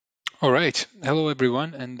All right, hello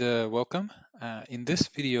everyone and welcome. In this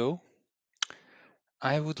video,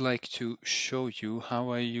 I would like to show you how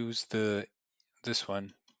I use this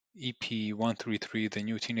one, EP-133, the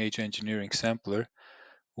new teenage engineering sampler,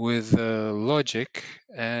 with Logic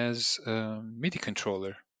as a MIDI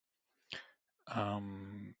controller.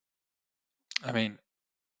 Um, I mean,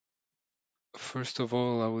 first of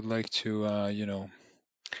all, I would like to,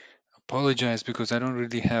 apologize because I don't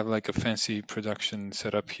really have like a fancy production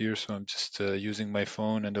setup here, so I'm just using my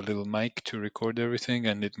phone and a little mic to record everything,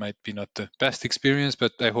 and it might be not the best experience,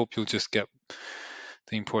 but I hope you'll just get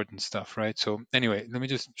the important stuff, right? So anyway, let me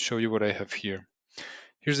just show you what I have here.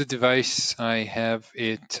 Here's the device. I have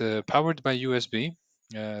it powered by USB.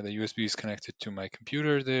 The USB is connected to my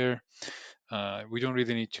computer there. We don't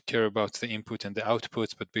really need to care about the input and the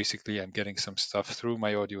output, but basically I'm getting some stuff through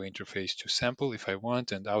my audio interface to sample if I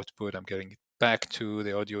want, and output I'm getting it back to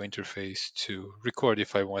the audio interface to record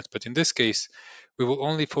if I want. But in this case, we will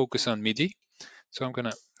only focus on MIDI. So I'm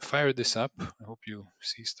gonna fire this up. I hope you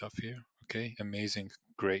see stuff here. Okay, amazing,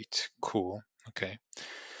 great, cool. Okay.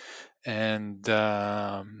 And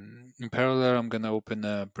in parallel, I'm gonna open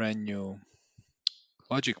a brand new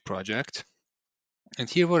Logic project. And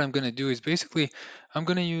here what I'm going to do is basically I'm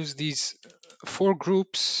going to use these four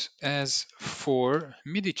groups as four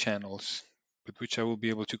MIDI channels with which I will be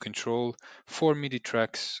able to control four MIDI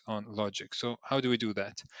tracks on Logic. So how do we do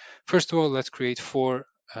that? First of all, let's create four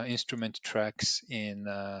instrument tracks in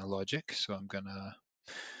Logic. So I'm going to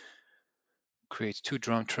create two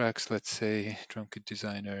drum tracks, let's say drum kit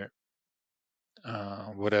designer,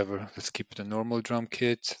 whatever, let's keep it a normal drum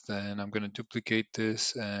kit. Then I'm going to duplicate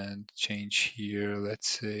this and change here, let's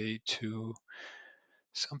say to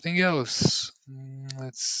something else.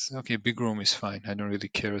 Okay, big room is fine. I don't really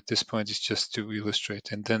care at this point. It's just to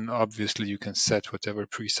illustrate. And then obviously you can set whatever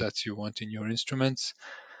presets you want in your instruments.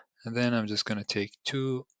 And then I'm just going to take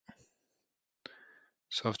two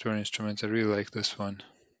software instruments. I really like this one,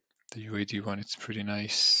 the UAD one. It's pretty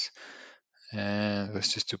nice. And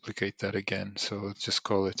let's just duplicate that again. So let's just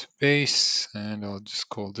call it bass, and I'll just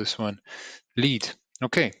call this one lead.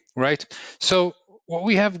 Okay, right. So what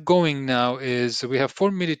we have going now is we have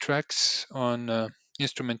four MIDI tracks on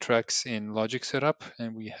instrument tracks in Logic setup,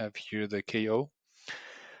 and we have here the KO.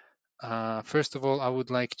 First of all, I would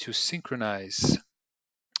like to synchronize.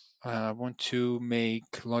 I want to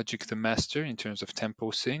make Logic the master in terms of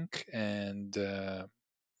tempo sync, and the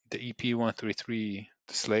EP-133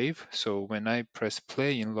 the slave. So when I press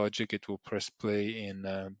play in Logic, it will press play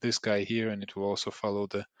in this guy here, and it will also follow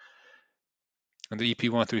and the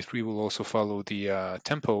EP-133 will also follow the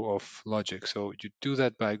tempo of Logic. So you do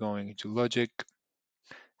that by going into Logic,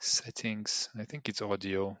 settings, I think it's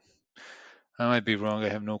audio. I might be wrong, I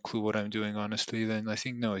have no clue what I'm doing honestly. Then I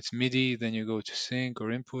think, no, it's MIDI, then you go to sync or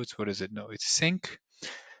inputs. What is it? No, it's sync.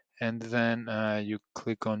 And then you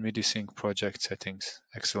click on MIDI sync project settings.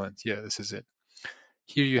 Excellent, yeah, this is it.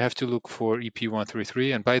 Here you have to look for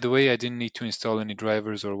EP-133. And by the way, I didn't need to install any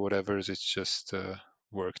drivers or whatever. It's just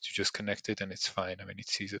worked. You just connect it and it's fine. I mean, it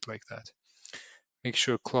sees it like that. Make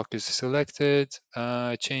sure clock is selected.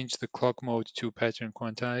 Change the clock mode to pattern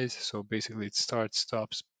quantize. So basically it starts,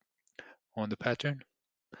 stops on the pattern.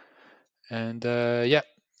 And yeah,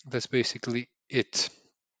 that's basically it.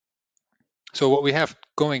 So what we have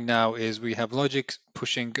going now is we have Logic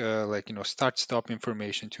pushing start stop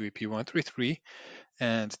information to EP-133,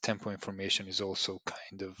 and tempo information is also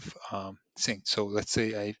kind of synced. So let's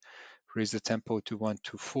say I raise the tempo to 1,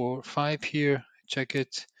 2, 4, 5 here. Check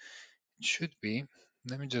it. It should be.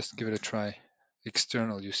 Let me just give it a try.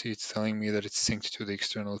 External, you see it's telling me that it's synced to the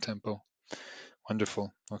external tempo.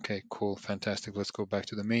 Wonderful. Okay, cool, fantastic. Let's go back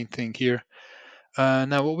to the main thing here.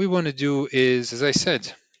 Now what we want to do is, as I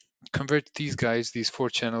said, convert these guys, these four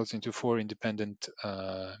channels, into four independent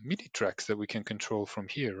MIDI tracks that we can control from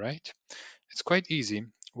here, right? It's quite easy.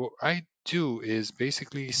 What I do is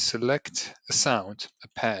basically select a sound, a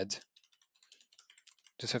pad.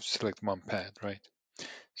 Just have to select one pad, right?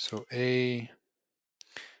 So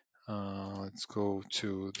let's go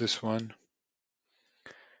to this one.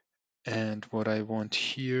 And what I want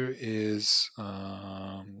here is,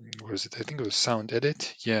 what is it? I think it was sound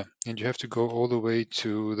edit. Yeah, and you have to go all the way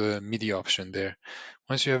to the MIDI option there.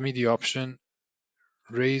 Once you have MIDI option,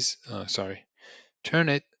 turn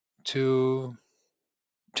it to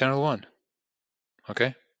channel 1.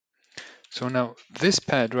 Okay. So now this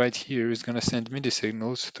pad right here is going to send MIDI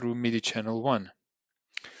signals through MIDI channel 1.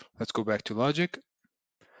 Let's go back to Logic.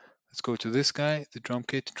 Let's go to this guy, the drum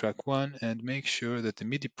kit, track 1, and make sure that the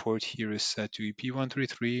MIDI port here is set to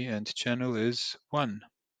EP-133 and channel is 1.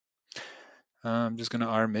 I'm just going to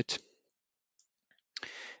arm it.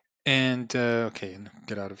 And okay,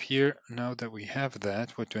 get out of here. Now that we have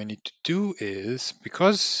that, what do I need to do is,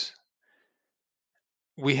 because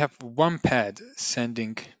we have one pad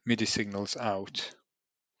sending MIDI signals out,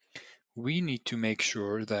 we need to make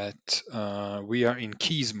sure that we are in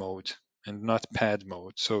keys mode and not pad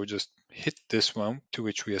mode. So just hit this one to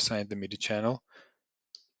which we assigned the MIDI channel,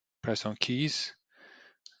 press on keys,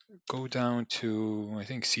 go down to, I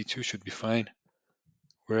think C2 should be fine,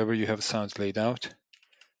 wherever you have sounds laid out.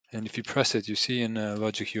 And if you press it, you see in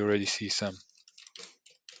Logic, you already see some.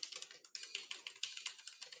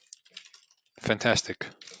 Fantastic.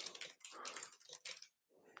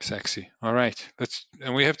 Sexy. All right,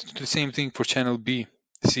 and we have to do the same thing for channel B,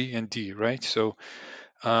 C, and D, right? So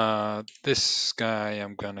this guy,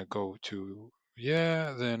 I'm gonna go to,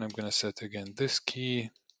 yeah, then I'm gonna set again this key,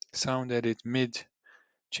 sound edit mid,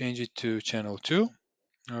 change it to channel 2.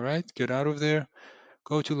 All right, get out of there,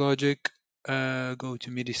 go to Logic, go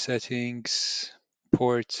to MIDI settings,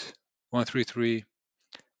 port 133,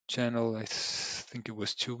 channel, I think it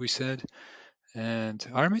was 2 we said, and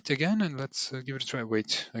arm it again, and let's give it a try.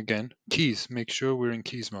 Wait, again, keys, make sure we're in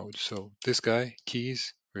keys mode. So this guy,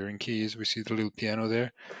 keys, we're in keys, we see the little piano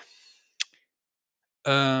there.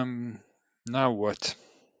 Now what?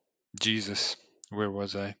 Jesus, where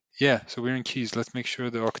was I? Yeah, so we're in keys. Let's make sure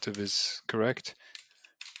the octave is correct.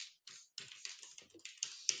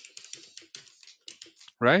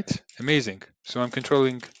 Right? Amazing. So I'm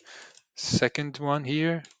controlling second one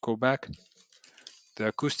here. Go back. The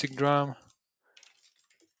acoustic drum.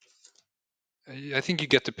 I think you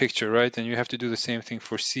get the picture, right? And you have to do the same thing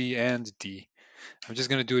for C and D. I'm just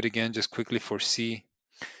going to do it again just quickly for C.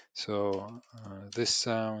 So this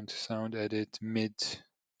sound edit, mid,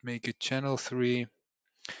 make it channel 3.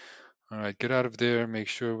 All right, get out of there, make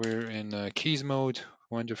sure we're in keys mode.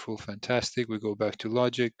 Wonderful, fantastic. We go back to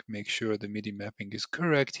Logic, make sure the MIDI mapping is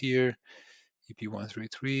correct here.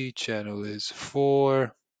 EP-133, channel is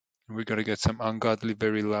 4. We're gonna get some ungodly,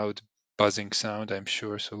 very loud buzzing sound, I'm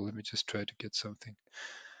sure. So let me just try to get something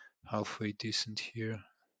halfway decent here.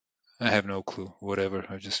 I have no clue, whatever,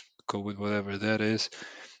 I'll just go with whatever that is.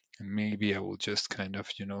 And maybe I will just kind of,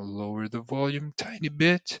 lower the volume tiny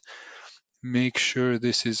bit. Make sure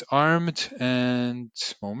this is armed, and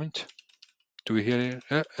moment. Do we hear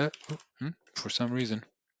it? For some reason.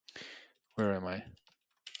 Where am I?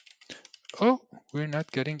 Oh, we're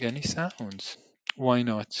not getting any sounds. Why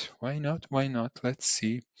not? Why not? Why not? Let's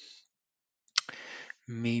see.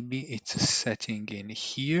 Maybe it's a setting in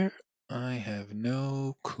here. I have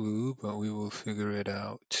no clue, but we will figure it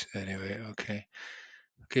out. Anyway, okay.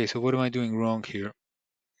 Okay, so what am I doing wrong here?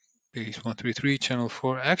 Base 133, channel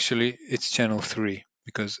 4. Actually, it's channel 3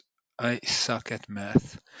 because I suck at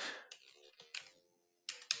math.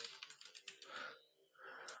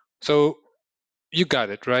 So you got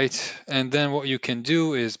it, right? And then what you can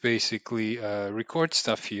do is basically record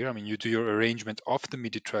stuff here. I mean, you do your arrangement of the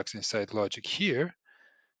MIDI tracks inside Logic here.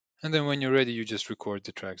 And then when you're ready, you just record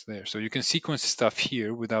the tracks there. So you can sequence stuff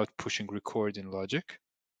here without pushing record in Logic.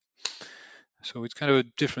 So it's kind of a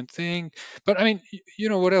different thing. But I mean,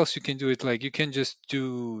 what else you can do it like? You can just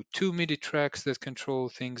do 2 MIDI tracks that control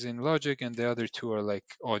things in Logic, and the other 2 are like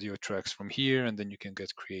audio tracks from here, and then you can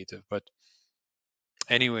get creative. But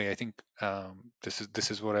anyway, I think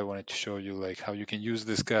this is what I wanted to show you, like how you can use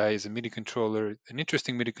this guy as a MIDI controller, an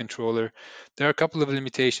interesting MIDI controller. There are a couple of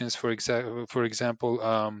limitations. For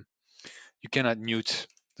example, you cannot mute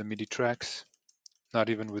the MIDI tracks. Not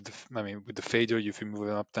even with with the fader. If you move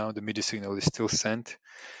it up down, the MIDI signal is still sent.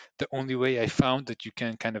 The only way I found that you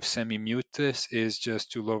can kind of semi-mute this is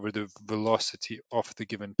just to lower the velocity of the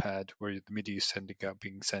given pad where the MIDI is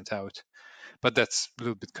being sent out. But that's a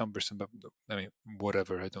little bit cumbersome. But I mean,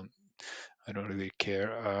 whatever. I don't really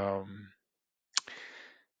care.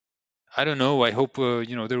 I don't know. I hope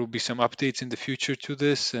there will be some updates in the future to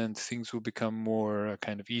this, and things will become more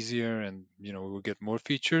kind of easier, and we will get more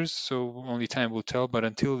features. So only time will tell. But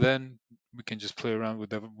until then, we can just play around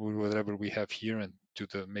with whatever we have here and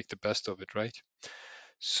make the best of it, right?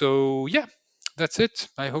 So yeah, that's it.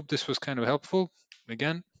 I hope this was kind of helpful.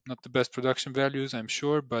 Again, not the best production values, I'm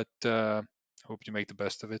sure, but hope you make the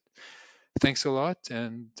best of it. Thanks a lot,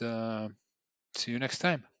 and see you next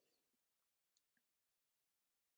time.